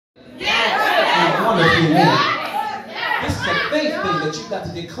on a few minutes. This is a faith thing that you've got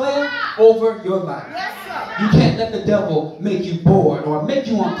to declare over your life. You can't let the devil make you bored or make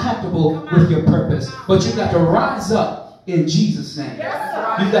you uncomfortable with your purpose. But you've got to rise up in Jesus' name.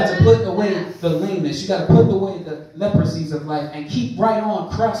 You've got to put away the lameness. You've got to put away the leprosies of life and keep right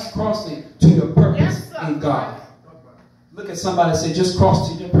on crossing to your purpose in God. Look at somebody and say, just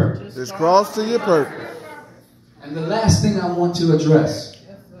cross to your purpose. Just cross to your purpose. And the last thing I want to address,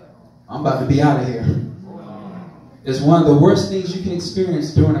 I'm about to be out of here, is one of the worst things you can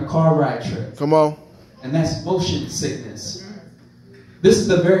experience during a car ride trip. Come on. And that's motion sickness. This is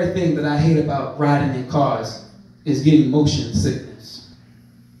the very thing that I hate about riding in cars, is getting motion sickness.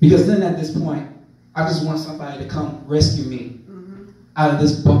 Because then at this point, I just want somebody to come rescue me out of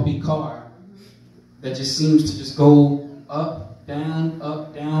this bumpy car that just seems to just go up, down,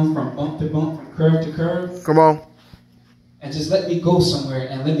 from bump to bump, from curve to curve. Come on. And just let me go somewhere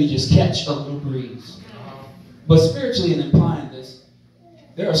and let me just catch a little breeze. But spiritually, in implying this,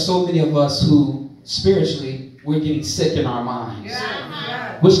 there are so many of us who spiritually, we're getting sick in our minds,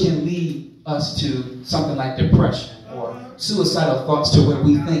 which can lead us to something like depression or suicidal thoughts, to where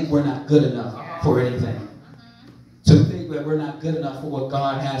we think we're not good enough for anything, to think that we're not good enough for what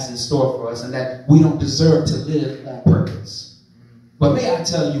God has in store for us, and that we don't deserve to live on purpose. But may I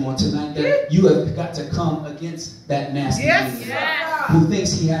tell you on tonight that you have got to come against that nasty demon who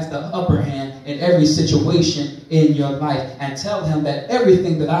thinks he has the upper hand in every situation in your life, and tell him that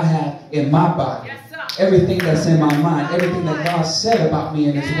everything that I have in my body, everything that's in my mind, everything that God said about me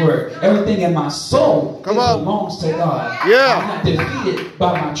in his word, everything in my soul, belongs to God. I'm not defeated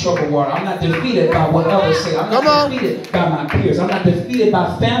by my trouble water. I'm not defeated by what others say. I'm not defeated by my peers. I'm not defeated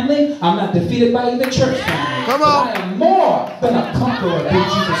by family. I'm not defeated by even church family. But I am more than a conqueror through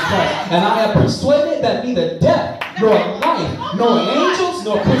Jesus Christ. And I am persuaded that neither death, nor life, nor angels,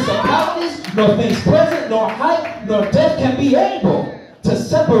 nor principalities, nor things present, nor height, nor depth can be able to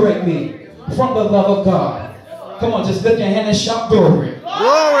separate me from the love of God. Come on, just lift your hand and shout glory.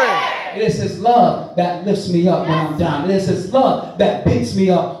 Glory. It is his love that lifts me up when I'm down. It is his love that picks me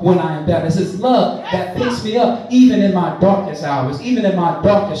up when I am down. It's his love that picks me up even in my darkest hours, even in my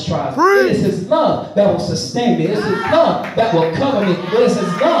darkest trials. It is his love that will sustain me. It is his love that will cover me. It is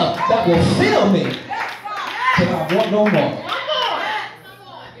his love that will fill me till I want no more.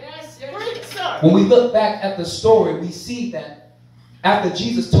 When we look back at the story, we see that after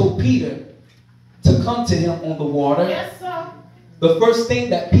Jesus told Peter to come to him on the water, the first thing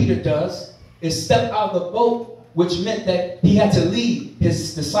that Peter does is step out of the boat, which meant that he had to leave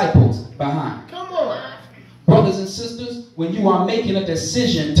his disciples behind. Come on. Brothers and sisters, when you are making a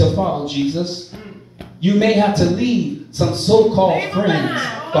decision to follow Jesus, you may have to leave some so-called friends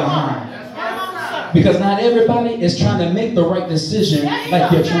behind. Because not everybody is trying to make the right decision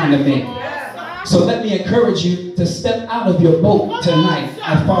like you're trying to make. So let me encourage you to step out of your boat tonight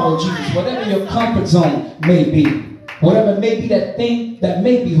and follow Jesus. Whatever your comfort zone may be, whatever may be that thing that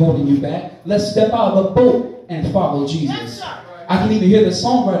may be holding you back, let's step out of the boat and follow Jesus. I can even hear the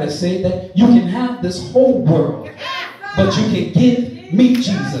songwriter say that you can have this whole world, but you can give me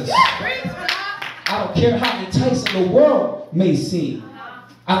Jesus. I don't care how enticing the world may seem.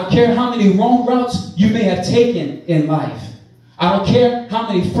 I don't care how many wrong routes you may have taken in life. I don't care how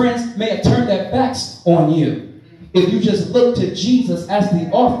many friends may have turned their backs on you. If you just look to Jesus as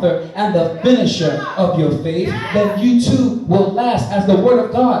the author and the finisher of your faith, then you too will last, as the Word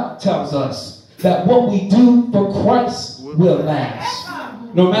of God tells us, that what we do for Christ will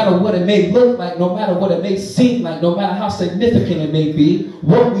last. No matter what it may look like, no matter what it may seem like, no matter how significant it may be,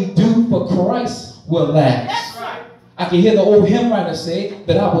 what we do for Christ will last. I can hear the old hymn writer say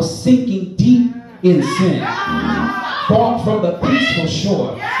that I was sinking deep in sin, far from the peaceful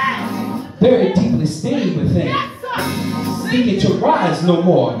shore, very deeply stained within, seeking to rise no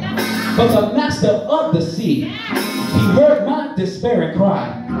more. But the master of the sea, he heard my despairing cry,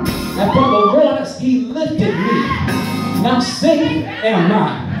 and from the waters he lifted me. Now safe am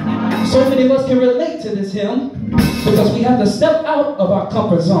I. So many of us can relate to this hymn, because we have to step out of our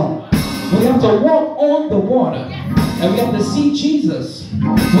comfort zone. We have to walk on the water, and we have to see Jesus. We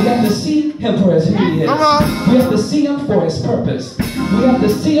have to see him for as who he is. We have to see him for his purpose. We have to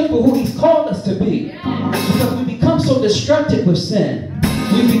see him for who he's called us to be. Because we become so distracted with sin.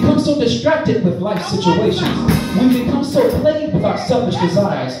 We become so distracted with life situations. We become so plagued with our selfish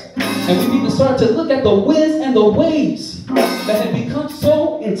desires. And we need to start to look at the winds and the waves that have become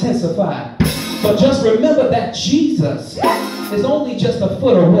so intensified. But just remember that Jesus is only just a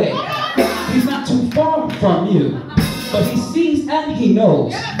foot away. He's not too far from you. But he sees and he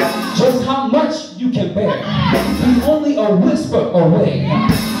knows just how much you can bear. He's only a whisper away.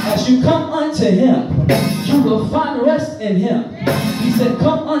 As you come unto him, you will find rest in him. He said,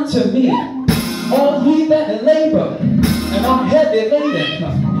 come unto me, all ye that labor and are heavy laden,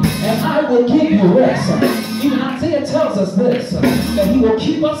 and I will give you rest. Even Isaiah tells us this, that he will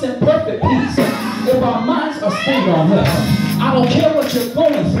keep us in perfect peace if our minds are stayed on him. I don't care what you're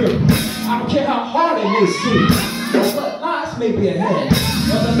going through. I don't care how hard it may seem, or what lies may be ahead,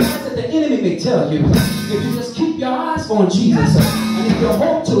 or the lies that the enemy may tell you. If you just keep your eyes on Jesus, and if you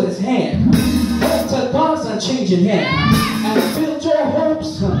hold to his hand, hold to God's unchanging hand, and build your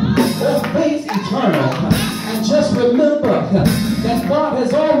hopes on faith eternal, and just remember that God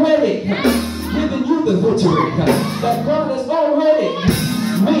has already given you the victory, that God has already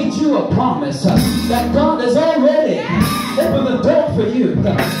made you a promise, that God has already opened the door for you. Look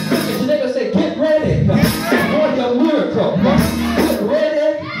at your neighbor, say, get ready for your miracle. Get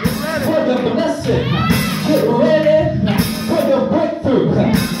ready for your blessing. Get ready for your breakthrough.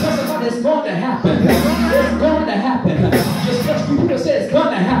 Because it's going to happen. It's going to happen. Just touch people say it's going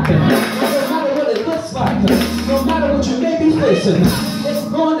to happen. No matter what it looks like, no matter what you may be facing, it's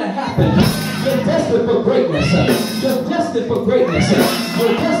going to happen. You're destined for greatness. You're destined for greatness.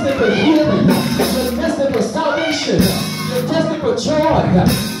 You're destined for healing. You're destined for salvation. You're destined for joy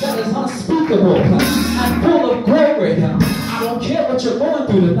that is unspeakable and full of glory. I don't care what you're going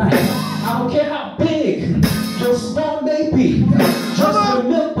through tonight. I don't care how big your storm may be. Just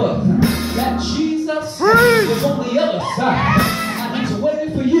remember that Jesus is on the other side. He's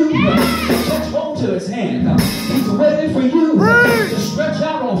waiting for you to catch hold to his hand. He's waiting for you to stretch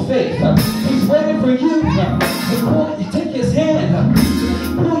out on faith. He's waiting for you to take his hand,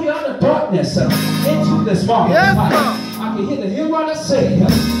 pull you out of darkness into this marvelous light. I can hear the hymn say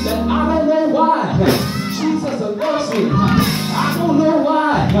that I don't know why Jesus loves me. I don't know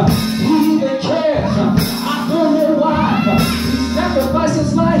why he even cares. I don't know why he sacrificed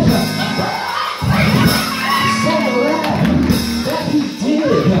his life. So glad that he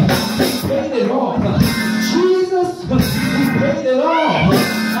did. He paid it all. Jesus, he paid it all.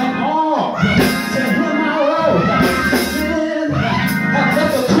 And all to him I owe. Sin had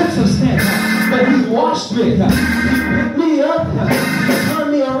never crimson sin, but he washed me. He picked me up,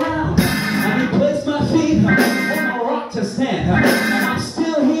 turned me around, and he placed my feet on a rock to stand. And I'm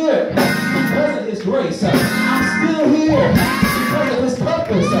still here because of his grace. I'm still here because of his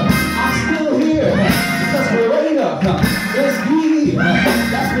purpose. I'm still here because greater is he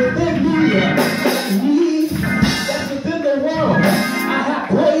that's within me than me that's within the world. I have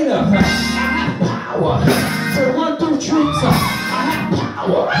greater. I have power to run through troops. I have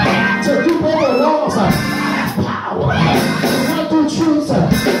power to do better laws. I have power to run through troops. Look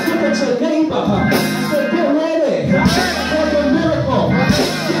at your neighbor and say, get ready for your miracle.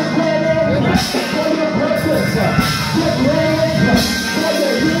 Get ready for your purpose. Get ready for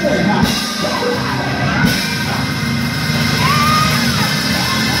your healing.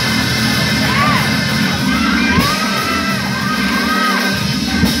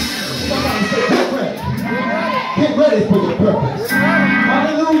 Get ready for your purpose.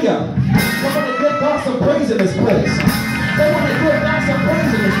 Hallelujah. We're going to give God some praise in this place. We're going to give God some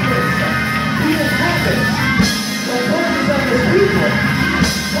praise in this place. He inhabits the praises of his people.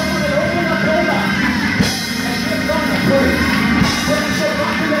 We're going to open up your mouth and give God the praise. We're going to show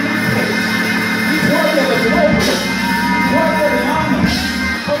God in this place. He's worthy of the glory. He's worthy of the honor.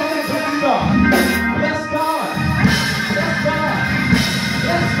 Come on and bless God. Bless God. Bless God.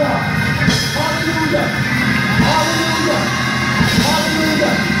 Bless God. Hallelujah. Hallelujah.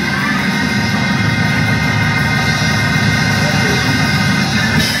 Hallelujah.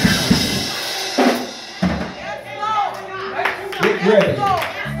 Get ready.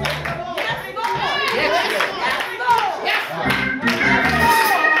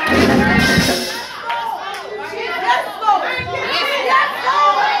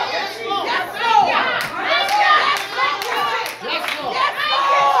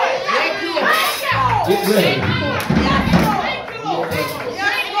 Get ready.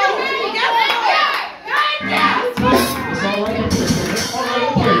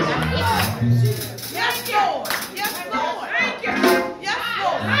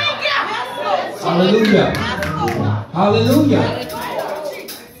 Hallelujah. Hallelujah.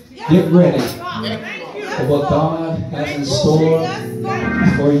 Get ready for what God has in store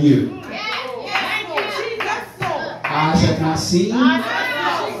for you. Eyes have not seen,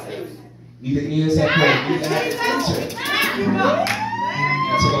 neither ears have heard, neither have entered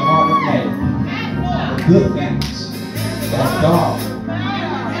into the heart of man the good things that God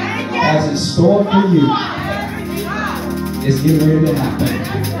has in store for you. It's getting ready to happen.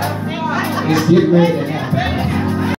 It's getting ready to happen.